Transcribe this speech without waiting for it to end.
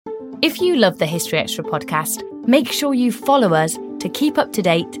If you love the History Extra podcast, make sure you follow us to keep up to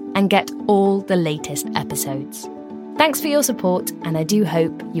date and get all the latest episodes. Thanks for your support, and I do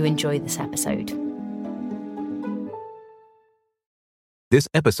hope you enjoy this episode. This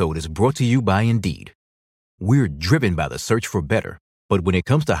episode is brought to you by Indeed. We're driven by the search for better, but when it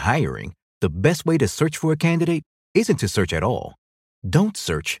comes to hiring, the best way to search for a candidate isn't to search at all. Don't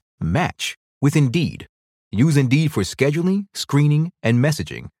search, match with Indeed. Use Indeed for scheduling, screening, and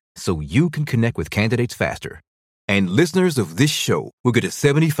messaging so you can connect with candidates faster. And listeners of this show will get a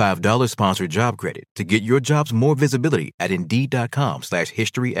 $75 sponsored job credit to get your jobs more visibility at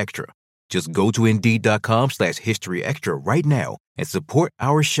Indeed.com/HistoryExtra. Just go to Indeed.com/HistoryExtra right now and support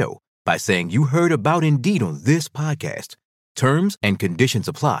our show by saying you heard about Indeed on this podcast. Terms and conditions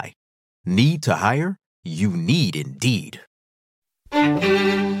apply. Need to hire? You need Indeed.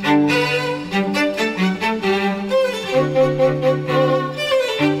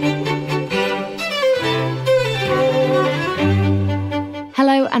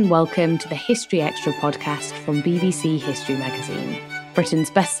 Hello and welcome to the History Extra podcast from BBC History Magazine,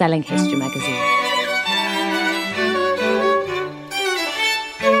 Britain's best-selling history magazine.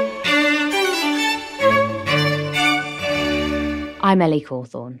 I'm Ellie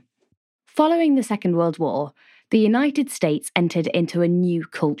Cawthorne. Following the Second World War, the United States entered into a new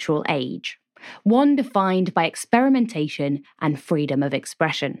cultural age, one defined by experimentation and freedom of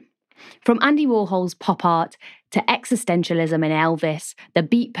expression. From Andy Warhol's pop art to existentialism in Elvis, the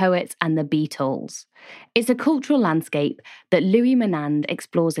Beat Poets and the Beatles. It's a cultural landscape that Louis Menand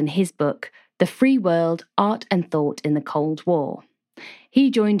explores in his book, The Free World, Art and Thought in the Cold War.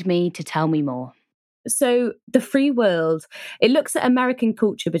 He joined me to tell me more. So, The Free World, it looks at American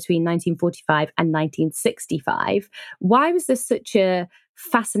culture between 1945 and 1965. Why was this such a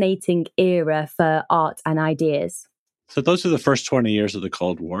fascinating era for art and ideas? So those are the first 20 years of the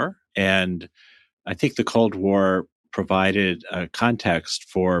Cold War. And I think the Cold War provided a context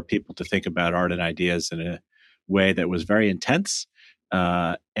for people to think about art and ideas in a way that was very intense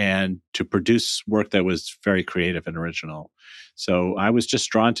and to produce work that was very creative and original. So I was just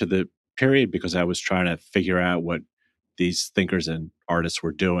drawn to the period because I was trying to figure out what these thinkers and artists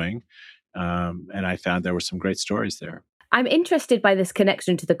were doing. And I found there were some great stories there. I'm interested by this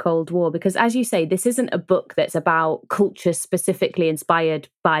connection to the Cold War because, as you say, this isn't a book that's about culture specifically inspired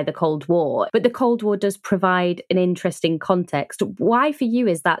by the Cold War, but the Cold War does provide an interesting context. Why, for you,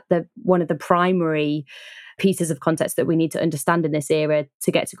 is that one of the primary pieces of context that we need to understand in this era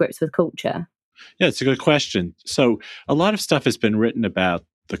to get to grips with culture? Yeah, it's a good question. So a lot of stuff has been written about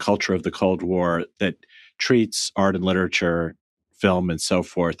the culture of the Cold War that treats art and literature, film, and so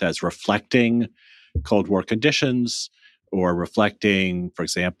forth as reflecting Cold War conditions, or reflecting, for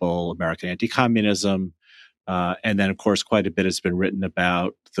example, American anti-communism. And then, of course, quite a bit has been written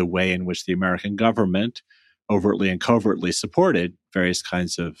about the way in which the American government overtly and covertly supported various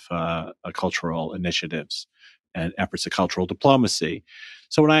kinds of cultural initiatives and efforts of cultural diplomacy.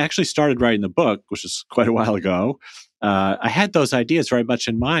 So when I actually started writing the book, which was quite a while ago, I had those ideas very much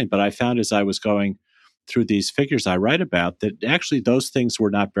in mind, but I found as I was going through these figures I write about that actually those things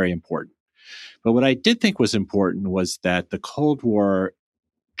were not very important. But what I did think was important was that the Cold War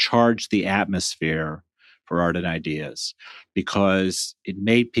charged the atmosphere for art and ideas because it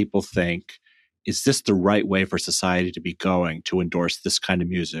made people think, is this the right way for society to be going to endorse this kind of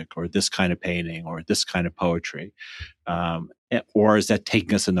music or this kind of painting or this kind of poetry? Or is that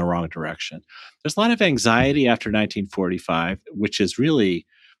taking us in the wrong direction? There's a lot of anxiety after 1945, which is really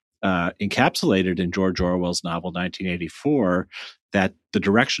encapsulated in George Orwell's novel 1984, that the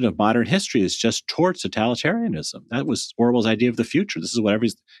direction of modern history is just towards totalitarianism. That was Orwell's idea of the future. This is what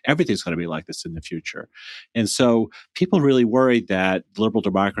everything's going to be like this in the future. And so people really worried that liberal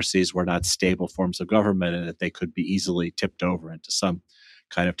democracies were not stable forms of government and that they could be easily tipped over into some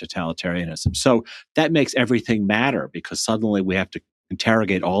kind of totalitarianism. So that makes everything matter because suddenly we have to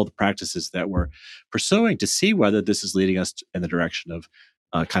interrogate all the practices that we're pursuing to see whether this is leading us in the direction of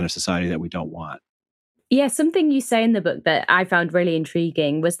a kind of society that we don't want. Yeah, something you say in the book that I found really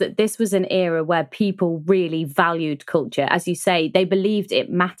intriguing was that this was an era where people really valued culture. As you say, they believed it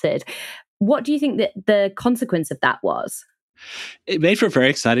mattered. What do you think that the consequence of that was? It made for very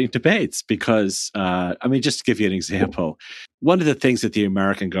exciting debates because, just to give you an example, one of the things that the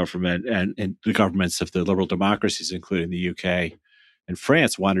American government and the governments of the liberal democracies, including the UK and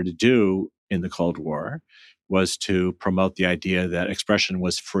France, wanted to do in the Cold War was to promote the idea that expression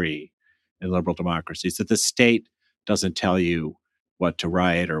was free in liberal democracies, that the state doesn't tell you what to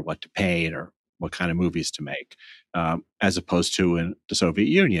write or what to paint or what kind of movies to make, as opposed to in the Soviet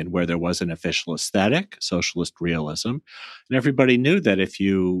Union, where there was an official aesthetic, socialist realism, and everybody knew that if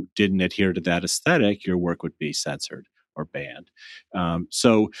you didn't adhere to that aesthetic, your work would be censored or banned.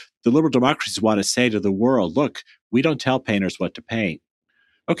 So the liberal democracies want to say to the world, look, we don't tell painters what to paint.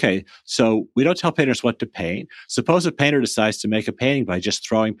 Okay, so we don't tell painters what to paint. Suppose a painter decides to make a painting by just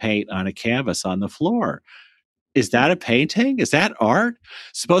throwing paint on a canvas on the floor. Is that a painting? Is that art?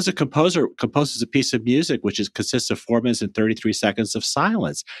 Suppose a composer composes a piece of music consists of 4 minutes and 33 seconds of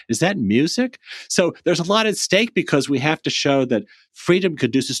silence. Is that music? So there's a lot at stake because we have to show that freedom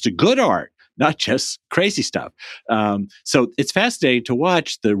conduces to good art, not just crazy stuff. So it's fascinating to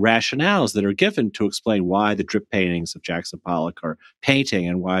watch the rationales that are given to explain why the drip paintings of Jackson Pollock are painting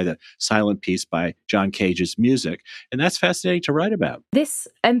and why the silent piece by John Cage is music. And that's fascinating to write about. This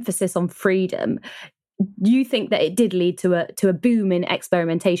emphasis on freedom, do you think that it did lead to a boom in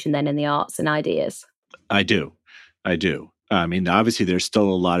experimentation then in the arts and ideas? I do. I mean, obviously, there's still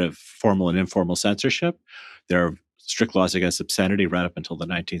a lot of formal and informal censorship. There are strict laws against obscenity right up until the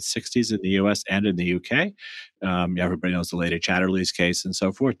 1960s in the U.S. and in the U.K. Everybody knows the Lady Chatterley's case and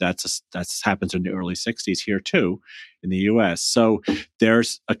so forth. That's happens in the early 60s here too in the U.S. So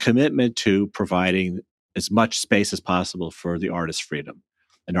there's a commitment to providing as much space as possible for the artist's freedom.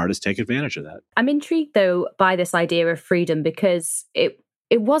 And artists take advantage of that. I'm intrigued, though, by this idea of freedom because it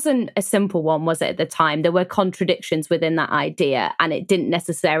wasn't a simple one, was it, at the time? There were contradictions within that idea, and it didn't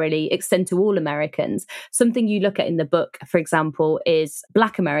necessarily extend to all Americans. Something you look at in the book, for example, is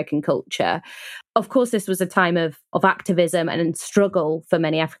Black American culture. Of course, this was a time of activism and struggle for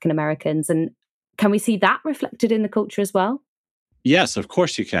many African Americans. And can we see that reflected in the culture as well? Yes, of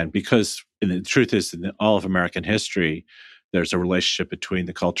course you can, because the truth is, in all of American history, there's a relationship between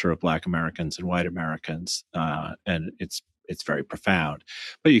the culture of Black Americans and white Americans, and it's very profound.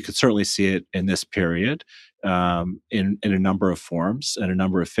 But you could certainly see it in this period in a number of forms and a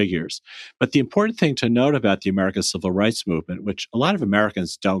number of figures. But the important thing to note about the American Civil Rights Movement, which a lot of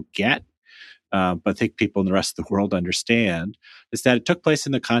Americans don't get, but I think people in the rest of the world understand, is that it took place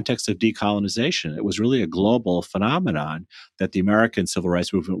in the context of decolonization. It was really a global phenomenon that the American Civil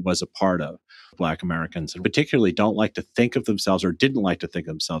Rights Movement was a part of. Black Americans, and particularly don't like to think of themselves, or didn't like to think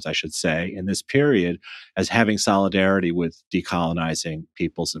of themselves, I should say, in this period as having solidarity with decolonizing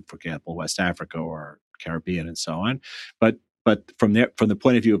peoples in, for example, West Africa or Caribbean and so on. But from the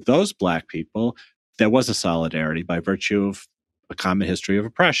point of view of those Black people, there was a solidarity by virtue of a common history of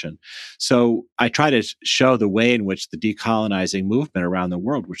oppression. So I try to show the way in which the decolonizing movement around the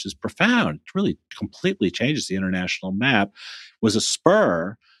world, which is profound, really completely changes the international map, was a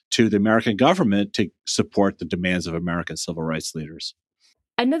spur to the American government to support the demands of American civil rights leaders.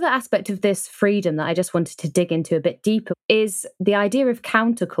 Another aspect of this freedom that I just wanted to dig into a bit deeper is the idea of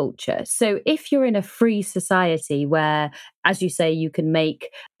counterculture. So if you're in a free society where, as you say, you can make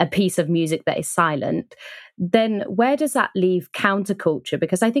a piece of music that is silent, then where does that leave counterculture?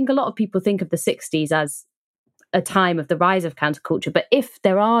 Because I think a lot of people think of the 60s as a time of the rise of counterculture. But if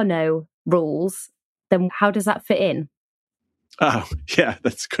there are no rules, then how does that fit in? Oh, yeah,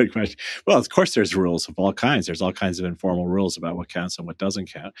 that's a good question. Well, of course, there's rules of all kinds. There's all kinds of informal rules about what counts and what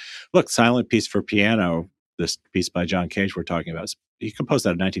doesn't count. Look, Silent Piece for Piano, this piece by John Cage we're talking about, he composed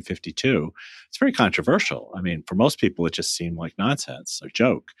that in 1952. It's very controversial. I mean, for most people, it just seemed like nonsense, a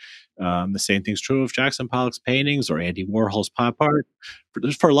joke. The same thing's true of Jackson Pollock's paintings or Andy Warhol's pop art.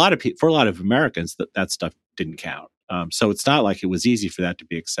 For a lot of Americans, that stuff didn't count. So it's not like it was easy for that to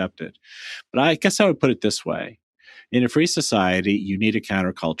be accepted. But I guess I would put it this way. In a free society, you need a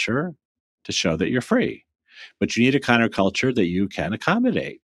counterculture to show that you're free, but you need a counterculture that you can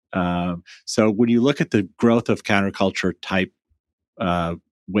accommodate. So when you look at the growth of counterculture type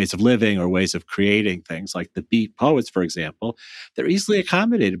ways of living or ways of creating things like the beat poets, for example, they're easily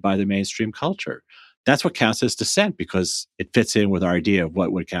accommodated by the mainstream culture. That's what counts as dissent because it fits in with our idea of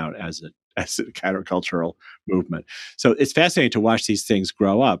what would count as a countercultural movement. So it's fascinating to watch these things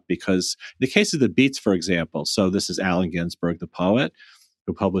grow up because in the case of the Beats, for example, so this is Allen Ginsberg, the poet,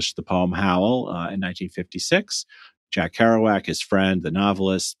 who published the poem Howl in 1956. Jack Kerouac, his friend, the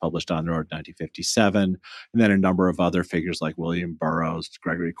novelist, published On the Road in 1957. And then a number of other figures like William Burroughs,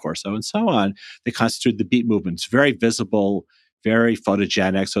 Gregory Corso, and so on. They constituted the Beat movement. It's very visible, very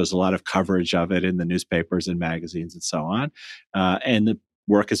photogenic. So there's a lot of coverage of it in the newspapers and magazines and so on. And the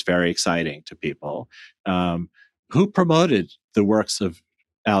work is very exciting to people. Who promoted the works of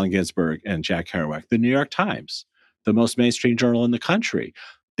Allen Ginsberg and Jack Kerouac? The New York Times, the most mainstream journal in the country.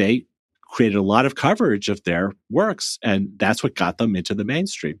 They created a lot of coverage of their works, and that's what got them into the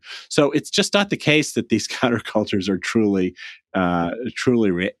mainstream. So it's just not the case that these countercultures are truly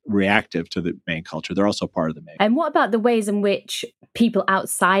reactive to the main culture. They're also part of the main. And what about the ways in which people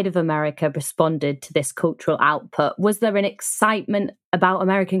outside of America responded to this cultural output? Was there an excitement about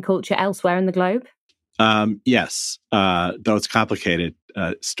American culture elsewhere in the globe? Yes, though it's a complicated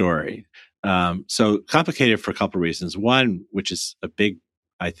story. So complicated for a couple of reasons. One, which is a big,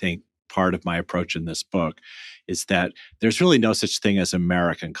 I think, part of my approach in this book, is that there's really no such thing as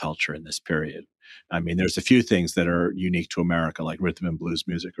American culture in this period. I mean, there's a few things that are unique to America, like rhythm and blues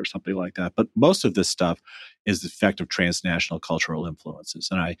music or something like that. But most of this stuff is the effect of transnational cultural influences.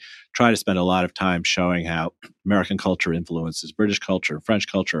 And I try to spend a lot of time showing how American culture influences British culture,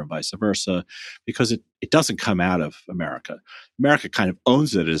 French culture, and vice versa, because it doesn't come out of America. America kind of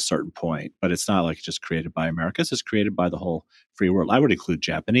owns it at a certain point, but it's not like it's just created by America. It's just created by the whole free world. I would include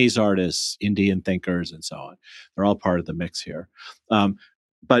Japanese artists, Indian thinkers, and so on. They're all part of the mix here.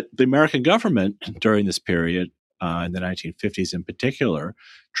 But the American government during this period, in the 1950s in particular,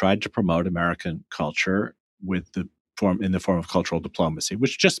 tried to promote American culture in the form of cultural diplomacy,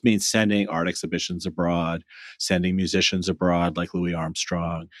 which just means sending art exhibitions abroad, sending musicians abroad like Louis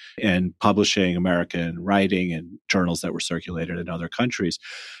Armstrong, and publishing American writing in journals that were circulated in other countries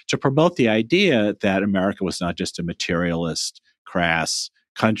to promote the idea that America was not just a materialist, crass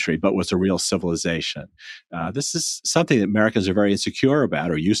country, but was a real civilization. This is something that Americans are very insecure about,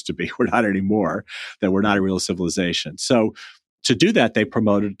 or used to be. We're not anymore, that we're not a real civilization. So to do that, they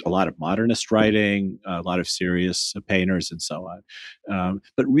promoted a lot of modernist writing, a lot of serious painters, and so on.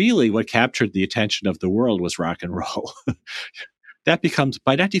 But really, what captured the attention of the world was rock and roll. That becomes,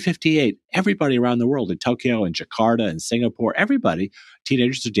 by 1958, everybody around the world, in Tokyo and Jakarta and Singapore,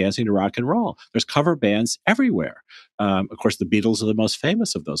 teenagers are dancing to rock and roll. There's cover bands everywhere. Of course, the Beatles are the most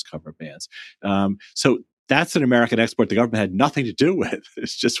famous of those cover bands. So that's an American export the government had nothing to do with. It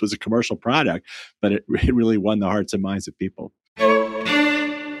just was a commercial product, but it really won the hearts and minds of people.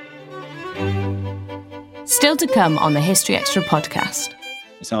 Still to come on the History Extra podcast.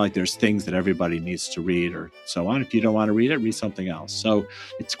 It's not like there's things that everybody needs to read or so on. If you don't want to read it, read something else. So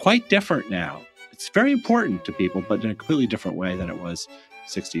it's quite different now. It's very important to people, but in a completely different way than it was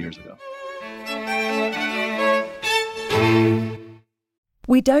 60 years ago.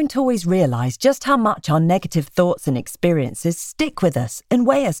 We don't always realize just how much our negative thoughts and experiences stick with us and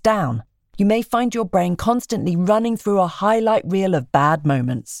weigh us down. You may find your brain constantly running through a highlight reel of bad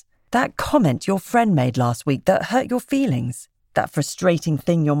moments. That comment your friend made last week that hurt your feelings. That frustrating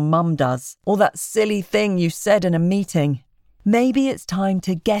thing your mum does, or that silly thing you said in a meeting. Maybe it's time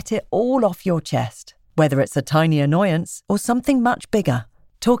to get it all off your chest, whether it's a tiny annoyance or something much bigger.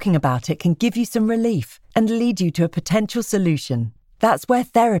 Talking about it can give you some relief and lead you to a potential solution. That's where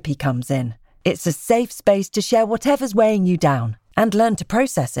therapy comes in. It's a safe space to share whatever's weighing you down and learn to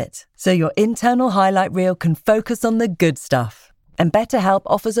process it, so your internal highlight reel can focus on the good stuff. And BetterHelp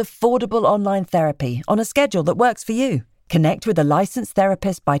offers affordable online therapy on a schedule that works for you. Connect with a licensed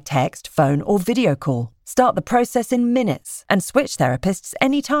therapist by text, phone, or video call. Start the process in minutes and switch therapists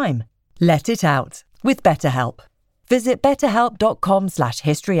anytime. Let it out with BetterHelp. Visit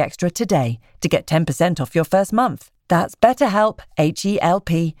betterhelp.com/historyextra today to get 10% off your first month. That's BetterHelp,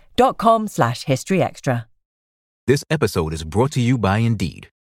 HELP.com/historyextra. This episode is brought to you by Indeed.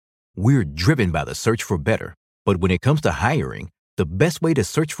 We're driven by the search for better, but when it comes to hiring, the best way to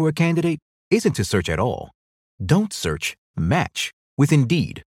search for a candidate isn't to search at all. Don't search, match with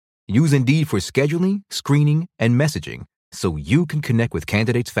Indeed. Use Indeed for scheduling, screening, and messaging so you can connect with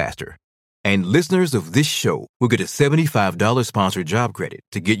candidates faster. And listeners of this show will get a $75 sponsored job credit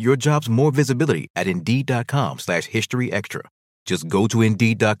to get your jobs more visibility at Indeed.com/historyextra. Just go to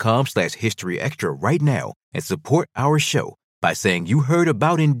Indeed.com/historyextra right now and support our show by saying you heard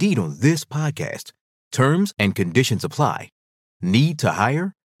about Indeed on this podcast. Terms and conditions apply. Need to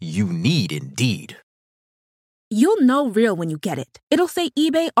hire? You need Indeed. You'll know real when you get it. It'll say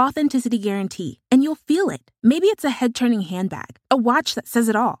eBay Authenticity Guarantee, and you'll feel it. Maybe it's a head-turning handbag, a watch that says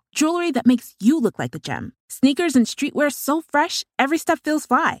it all, jewelry that makes you look like a gem, sneakers and streetwear so fresh, every step feels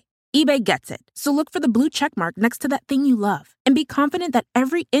fly. eBay gets it. So look for the blue check mark next to that thing you love, and be confident that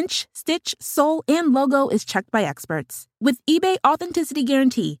every inch, stitch, sole, and logo is checked by experts. With eBay Authenticity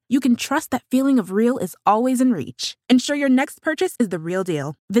Guarantee, you can trust that feeling of real is always in reach. Ensure your next purchase is the real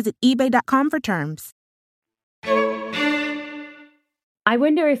deal. Visit eBay.com for terms. I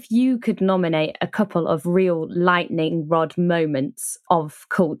wonder if you could nominate a couple of real lightning rod moments of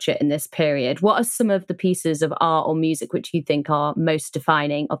culture in this period. What are some of the pieces of art or music which you think are most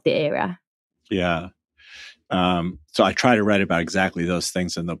defining of the era? Yeah. So I try to write about exactly those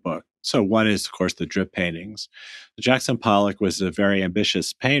things in the book. So one is, of course, the drip paintings. Jackson Pollock was a very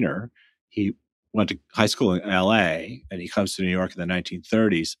ambitious painter. He went to high school in LA and he comes to New York in the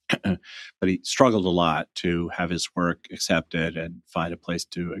 1930s, but he struggled a lot to have his work accepted and find a place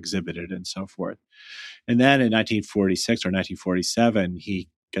to exhibit it and so forth. And then in 1946 or 1947, he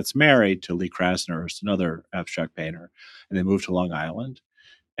gets married to Lee Krasner, who's another abstract painter, and they move to Long Island.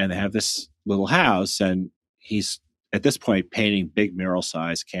 And they have this little house, and he's at this point painting big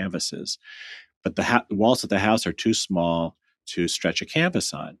mural-sized canvases. But the walls of the house are too small to stretch a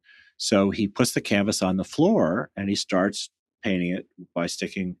canvas on. So he puts the canvas on the floor, and he starts painting it by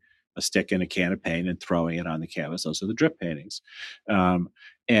sticking a stick in a can of paint and throwing it on the canvas. Those are the drip paintings.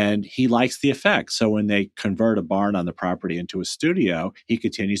 And he likes the effect. So when they convert a barn on the property into a studio, he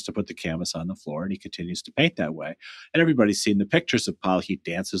continues to put the canvas on the floor and he continues to paint that way. And everybody's seen the pictures of Pollock. He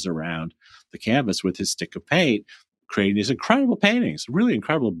dances around the canvas with his stick of paint, creating these incredible paintings, really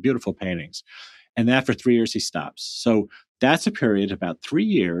incredible, beautiful paintings. And after 3 years, he stops. So that's a period, about 3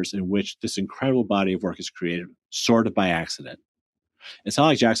 years, in which this incredible body of work is created sort of by accident. It's not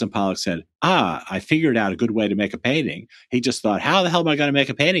like Jackson Pollock said, I figured out a good way to make a painting. He just thought, how the hell am I going to make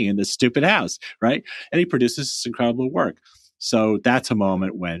a painting in this stupid house, right? And he produces this incredible work. So that's a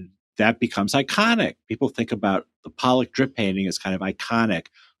moment when that becomes iconic. People think about the Pollock drip painting as kind of iconic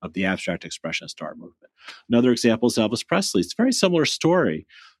of the abstract expressionist art movement. Another example is Elvis Presley. It's a very similar story.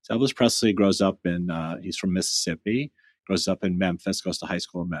 So Elvis Presley grows up he's from Mississippi, grows up in Memphis, goes to high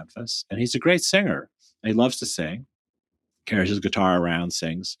school in Memphis, and he's a great singer. He loves to sing. Carries his guitar around,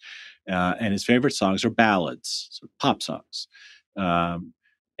 sings, and his favorite songs are ballads, so pop songs.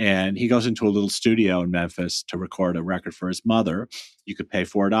 And he goes into a little studio in Memphis to record a record for his mother. You could pay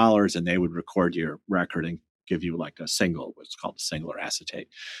 $4 and they would record your record and give you like a single, what's called a single or acetate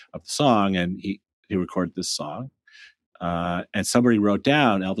of the song. And he recorded this song. And somebody wrote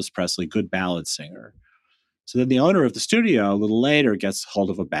down Elvis Presley, good ballad singer. So then the owner of the studio a little later gets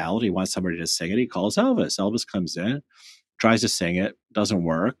hold of a ballad. He wants somebody to sing it. He calls Elvis. Elvis comes in, tries to sing it, doesn't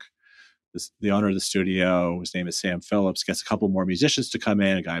work. The owner of the studio, his name is Sam Phillips, gets a couple more musicians to come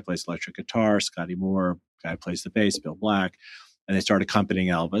in. A guy who plays electric guitar, Scotty Moore, a guy who plays the bass, Bill Black. And they start accompanying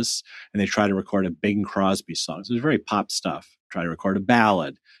Elvis, and they try to record a Bing Crosby song. So it's very pop stuff. Try to record a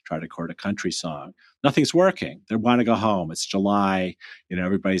ballad, try to record a country song. Nothing's working. They want to go home. It's July,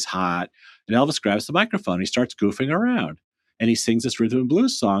 everybody's hot. And Elvis grabs the microphone. He starts goofing around. And he sings this rhythm and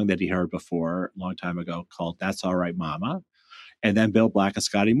blues song that he heard before a long time ago called That's All Right, Mama. And then Bill Black and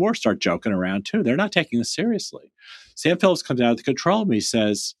Scotty Moore start joking around too. They're not taking this seriously. Sam Phillips comes out of the control room. He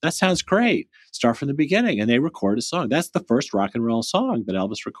says, that sounds great. Start from the beginning. And they record a song. That's the first rock and roll song that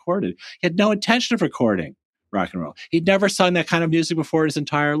Elvis recorded. He had no intention of recording rock and roll. He'd never sung that kind of music before in his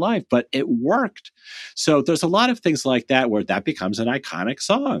entire life, but it worked. So there's a lot of things like that where that becomes an iconic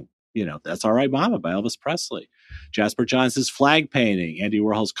song. That's All Right, Mama by Elvis Presley. Jasper Johnson's flag painting, Andy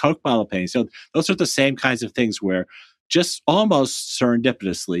Warhol's Coke bottle painting. So those are the same kinds of things where just almost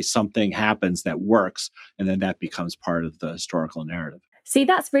serendipitously something happens that works, and then that becomes part of the historical narrative. See,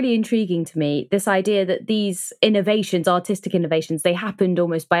 that's really intriguing to me, this idea that these innovations, artistic innovations, they happened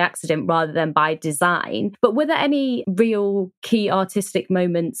almost by accident rather than by design. But were there any real key artistic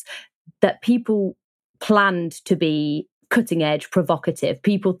moments that people planned to be cutting edge, provocative?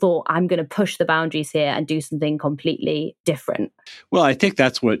 People thought, I'm going to push the boundaries here and do something completely different. Well, I think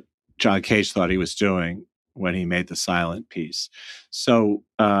that's what John Cage thought he was doing when he made the silent piece. So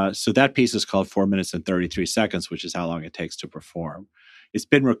that piece is called 4 minutes and 33 seconds, which is how long it takes to perform. It's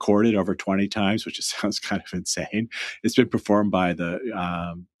been recorded over 20 times, which sounds kind of insane. It's been performed by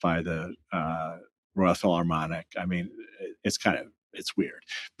the Royal Philharmonic. I mean, it's weird,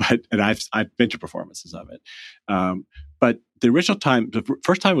 and I've been to performances of it. But the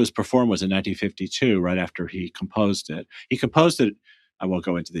first time it was performed was in 1952, right after he composed it. He composed it. I won't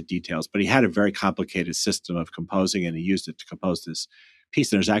go into the details, but he had a very complicated system of composing, and he used it to compose this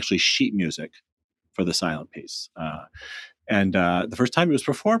piece. And there's actually sheet music for the silent piece. And the first time it was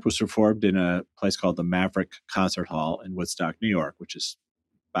performed in a place called the Maverick Concert Hall in Woodstock, New York, which is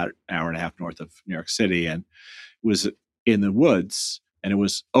about an hour and a half north of New York City. And it was in the woods, and it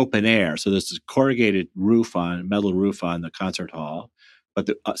was open air. So there's this corrugated metal roof on the concert hall, but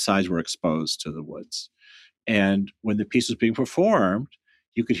the sides were exposed to the woods. And when the piece was being performed,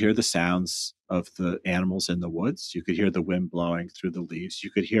 you could hear the sounds of the animals in the woods. You could hear the wind blowing through the leaves.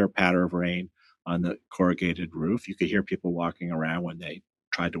 You could hear a patter of rain on the corrugated roof. You could hear people walking around when they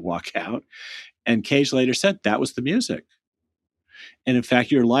tried to walk out. And Cage later said that was the music. And in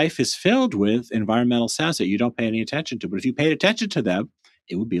fact, your life is filled with environmental sounds that you don't pay any attention to. But if you paid attention to them,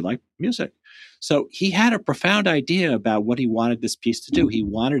 it would be like music. So he had a profound idea about what he wanted this piece to do. He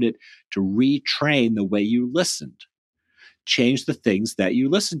wanted it to retrain the way you listened, change the things that you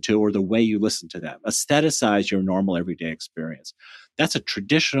listen to or the way you listen to them, aestheticize your normal everyday experience. That's a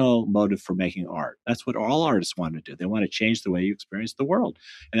traditional motive for making art. That's what all artists want to do. They want to change the way you experience the world.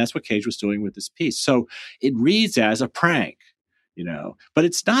 And that's what Cage was doing with this piece. So it reads as a prank, but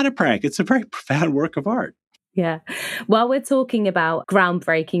it's not a prank. It's a very profound work of art. Yeah. While we're talking about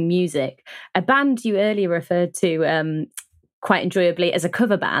groundbreaking music, a band you earlier referred to quite enjoyably as a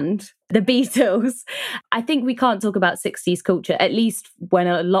cover band, the Beatles. I think we can't talk about 60s culture, at least when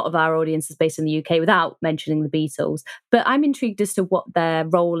a lot of our audience is based in the UK, without mentioning the Beatles. But I'm intrigued as to what their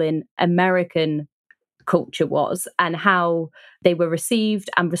role in American culture was and how they were received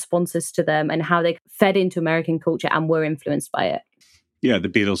and responses to them and how they fed into American culture and were influenced by it. Yeah, the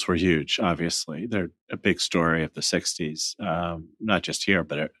Beatles were huge, obviously. They're a big story of the 60s, not just here,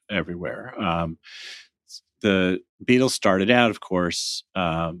 but everywhere. The Beatles started out, of course,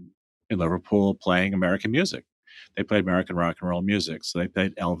 in Liverpool playing American music. They played American rock and roll music. So they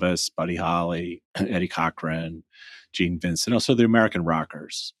played Elvis, Buddy Holly, Eddie Cochran, Gene Vincent, also the American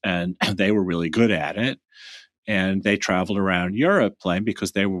rockers. And they were really good at it. And they traveled around Europe playing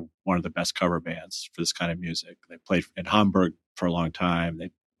because they were one of the best cover bands for this kind of music. They played in Hamburg for a long time. They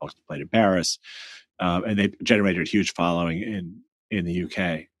also played in Paris. And they generated a huge following in the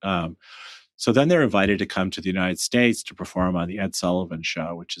UK. So then they're invited to come to the United States to perform on the Ed Sullivan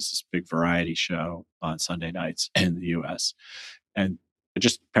Show, which is this big variety show on Sunday nights in the US. And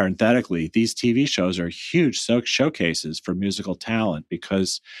just parenthetically, these TV shows are huge showcases for musical talent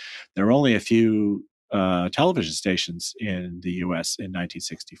because there are only a few television stations in the US in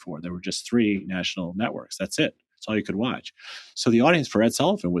 1964. There were just 3 national networks. That's it. That's all you could watch. So the audience for Ed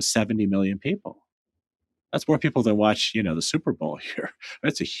Sullivan was 70 million people. That's more people than watch, the Super Bowl here.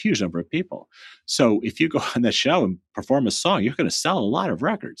 That's a huge number of people. So if you go on that show and perform a song, you're going to sell a lot of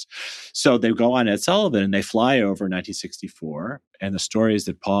records. So they go on Ed Sullivan and they fly over in 1964. And the story is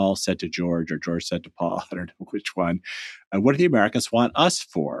that Paul said to George, or George said to Paul, I don't know which one, what do the Americans want us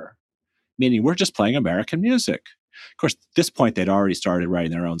for? Meaning we're just playing American music. Of course, at this point, they'd already started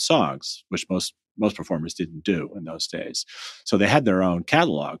writing their own songs, which most performers didn't do in those days. So they had their own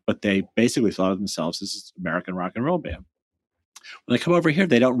catalog, but they basically thought of themselves as an American rock and roll band. When they come over here,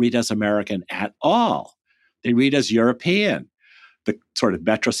 they don't read as American at all. They read as European. The sort of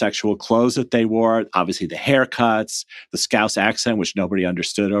metrosexual clothes that they wore, obviously the haircuts, the Scouse accent, which nobody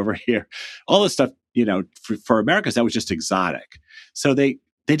understood over here. All this stuff, for Americans, that was just exotic. So they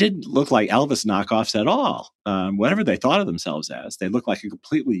didn't look like Elvis knockoffs at all. Whatever they thought of themselves as, they looked like a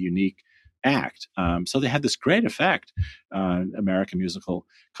completely unique act. So they had this great effect on American musical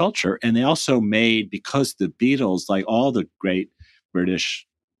culture. And they also made, because the Beatles, like all the great British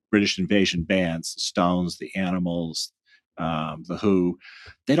invasion bands, the Stones, the Animals, the Who,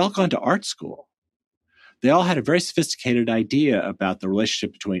 they'd all gone to art school. They all had a very sophisticated idea about the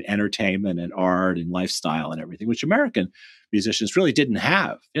relationship between entertainment and art and lifestyle and everything, which American musicians really didn't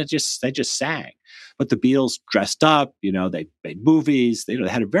have. They just sang. But the Beatles dressed up, they made movies. They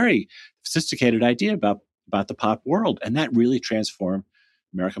had a very sophisticated idea about the pop world. And that really transformed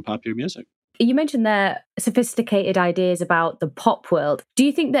American popular music. You mentioned their sophisticated ideas about the pop world. Do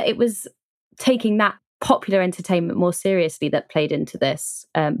you think that it was taking that popular entertainment more seriously that played into this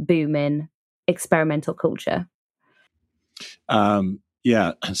boom in experimental culture?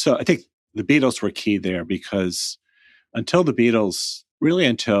 Yeah. So I think the Beatles were key there because until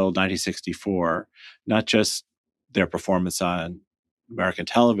 1964, not just their performance on American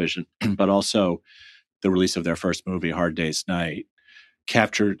television, but also the release of their first movie, Hard Day's Night,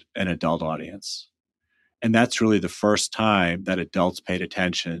 captured an adult audience. And that's really the first time that adults paid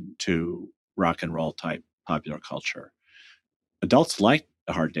attention to rock and roll type popular culture. Adults liked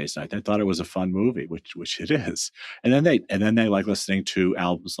A Hard Day's Night. They thought it was a fun movie, which it is. And then they like listening to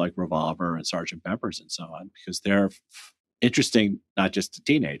albums like Revolver and Sgt. Pepper's and so on, because they're interesting not just to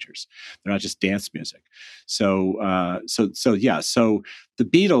teenagers. They're not just dance music. So the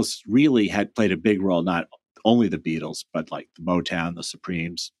Beatles really had played a big role, not only the Beatles, but like the Motown, the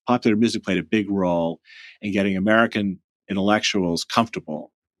Supremes. Popular music played a big role in getting American intellectuals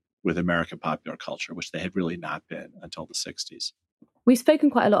comfortable with American popular culture, which they had really not been until the 60s. We've spoken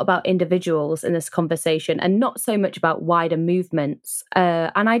quite a lot about individuals in this conversation and not so much about wider movements.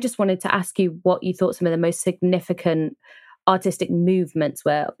 And I just wanted to ask you what you thought some of the most significant artistic movements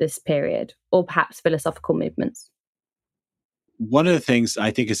were of this period, or perhaps philosophical movements. One of the things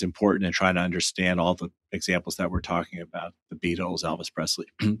I think is important in trying to understand all the examples that we're talking about, the Beatles, Elvis Presley,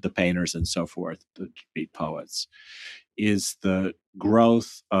 the painters and so forth, the beat poets, is the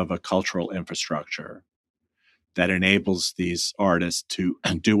growth of a cultural infrastructure that enables these artists to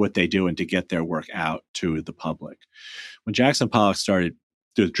do what they do and to get their work out to the public. When Jackson Pollock started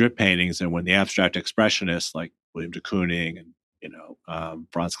doing drip paintings, and when the abstract expressionists like William de Kooning and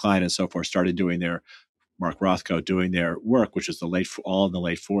Franz Klein and so forth started doing their Mark Rothko doing their work, which was all in the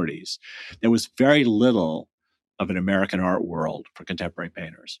late 40s, there was very little of an American art world for contemporary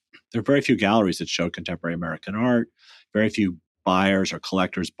painters. There are very few galleries that showed contemporary American art. Very few buyers or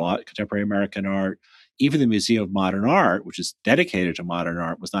collectors bought contemporary American art. Even the Museum of Modern Art, which is dedicated to modern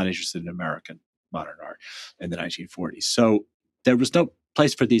art, was not interested in American modern art in the 1940s. So there was no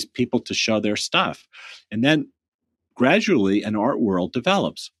place for these people to show their stuff. And then gradually an art world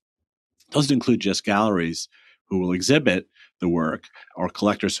develops. It doesn't include just galleries who will exhibit the work, or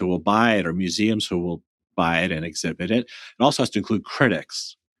collectors who will buy it, or museums who will buy it and exhibit it. It also has to include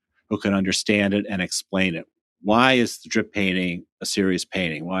critics who can understand it and explain it. Why is the drip painting a serious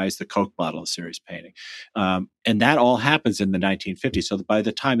painting? Why is the Coke bottle a serious painting? And that all happens in the 1950s. So that by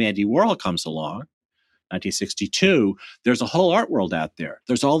the time Andy Warhol comes along, 1962, there's a whole art world out there.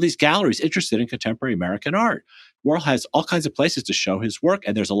 There's all these galleries interested in contemporary American art. Warhol has all kinds of places to show his work,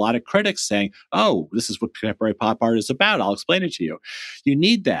 and there's a lot of critics saying, oh, this is what contemporary pop art is about. I'll explain it to you. You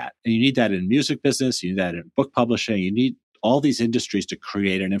need that. And you need that in music business. You need that in book publishing. You need all these industries to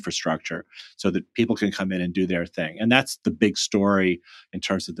create an infrastructure so that people can come in and do their thing. And that's the big story in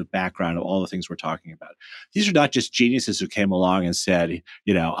terms of the background of all the things we're talking about. These are not just geniuses who came along and said,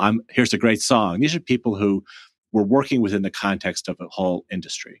 here's a great song. These are people who were working within the context of a whole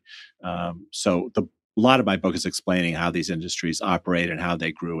industry. A lot of my book is explaining how these industries operate and how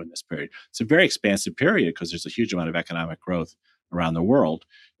they grew in this period. It's a very expansive period because there's a huge amount of economic growth around the world,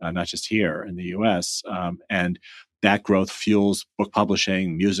 not just here in the U.S. And that growth fuels book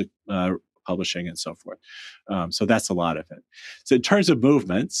publishing, music publishing, and so forth. So that's a lot of it. So in terms of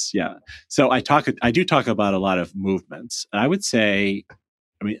movements, yeah. So I do talk about a lot of movements. I would say,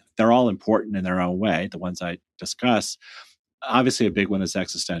 they're all important in their own way, the ones I discuss. Obviously, a big one is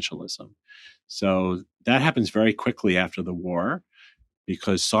existentialism. So that happens very quickly after the war,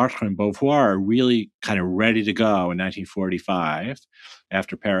 because Sartre and Beauvoir are really kind of ready to go in 1945.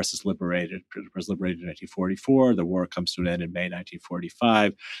 After Paris is liberated, it was liberated in 1944. The war comes to an end in May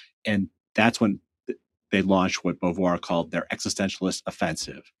 1945. And that's when they launched what Beauvoir called their existentialist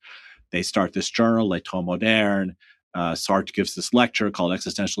offensive. They start this journal, Les Temps Modernes. Sartre gives this lecture called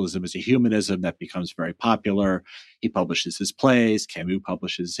Existentialism as a Humanism that becomes very popular. He publishes his plays. Camus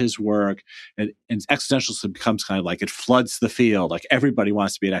publishes his work. And existentialism becomes kind of like it floods the field. Like everybody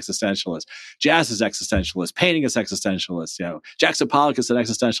wants to be an existentialist. Jazz is existentialist. Painting is existentialist. Jackson Pollock is an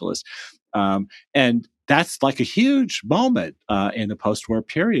existentialist. And that's like a huge moment in the post-war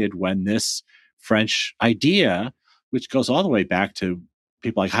period when this French idea, which goes all the way back to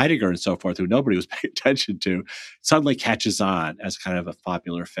people like Heidegger and so forth, who nobody was paying attention to, suddenly catches on as kind of a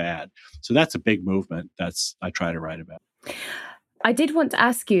popular fad. So that's a big movement I try to write about. I did want to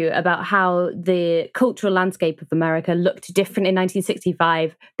ask you about how the cultural landscape of America looked different in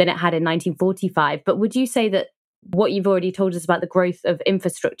 1965 than it had in 1945. But would you say that what you've already told us about the growth of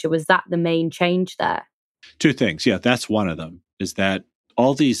infrastructure, was that the main change there? Two things. Yeah, that's one of them, is that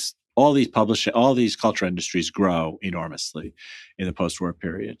all these culture industries grow enormously in the post-war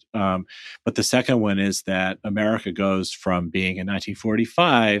period. But the second one is that America goes from being in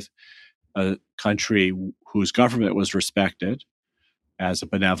 1945 a country whose government was respected as a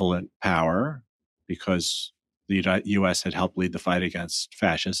benevolent power because the U.S. had helped lead the fight against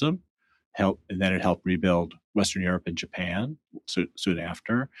fascism, and then it helped rebuild Western Europe and Japan soon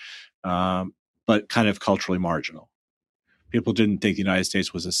after, but kind of culturally marginal. People didn't think the United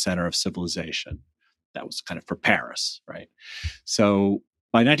States was a center of civilization. That was kind of for Paris, right? So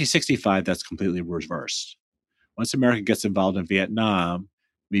by 1965, that's completely reversed. Once America gets involved in Vietnam,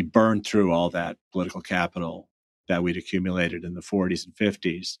 we burn through all that political capital that we'd accumulated in the 40s and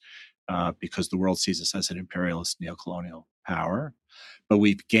 50s because the world sees us as an imperialist neocolonial power. But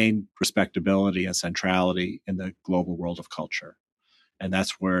we've gained respectability and centrality in the global world of culture. And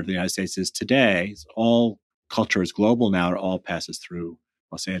that's where the United States is today. All culture is global now. It all passes through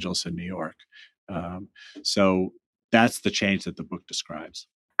Los Angeles and New York. So that's the change that the book describes.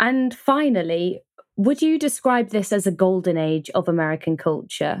 And finally, would you describe this as a golden age of American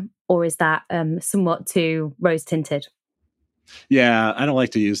culture, or is that somewhat too rose-tinted? Yeah, I don't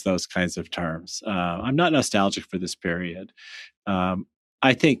like to use those kinds of terms. I'm not nostalgic for this period.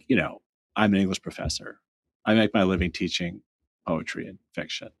 I think, I'm an English professor. I make my living teaching poetry and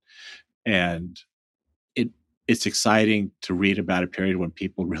fiction. And it's exciting to read about a period when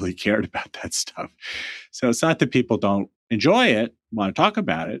people really cared about that stuff. So it's not that people don't enjoy it, want to talk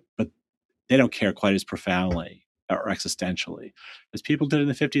about it, but they don't care quite as profoundly or existentially as people did in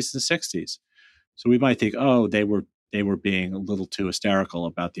the 50s and 60s. So we might think, oh, they were being a little too hysterical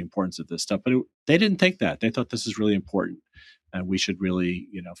about the importance of this stuff, but they didn't think that. They thought this is really important, and we should really,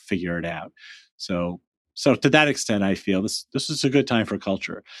 figure it out. So to that extent, I feel this is a good time for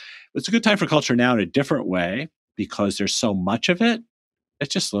culture. It's a good time for culture now in a different way because there's so much of it.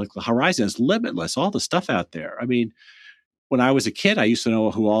 It's just like the horizon is limitless. All the stuff out there. I mean, when I was a kid, I used to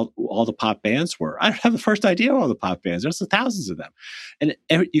know who all the pop bands were. I don't have the first idea of all the pop bands. There's thousands of them. And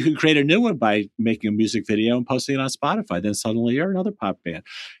you can create a new one by making a music video and posting it on Spotify. Then suddenly you're another pop band.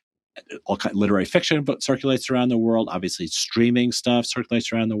 All kind of literary fiction circulates around the world. Obviously, streaming stuff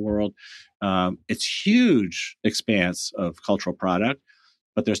circulates around the world. It's huge expanse of cultural product,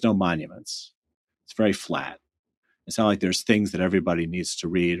 but there's no monuments. It's very flat. It's not like there's things that everybody needs to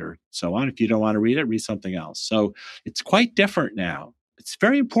read or so on. If you don't want to read it, read something else. So it's quite different now. It's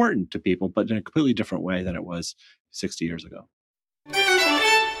very important to people, but in a completely different way than it was 60 years ago.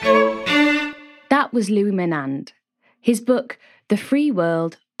 That was Louis Menand. His book, The Free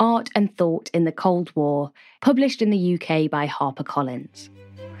World, Art and Thought in the Cold War, published in the UK by HarperCollins.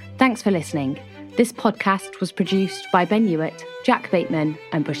 Thanks for listening. This podcast was produced by Ben Hewitt, Jack Bateman,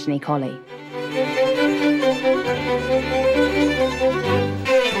 and Brittany Colley.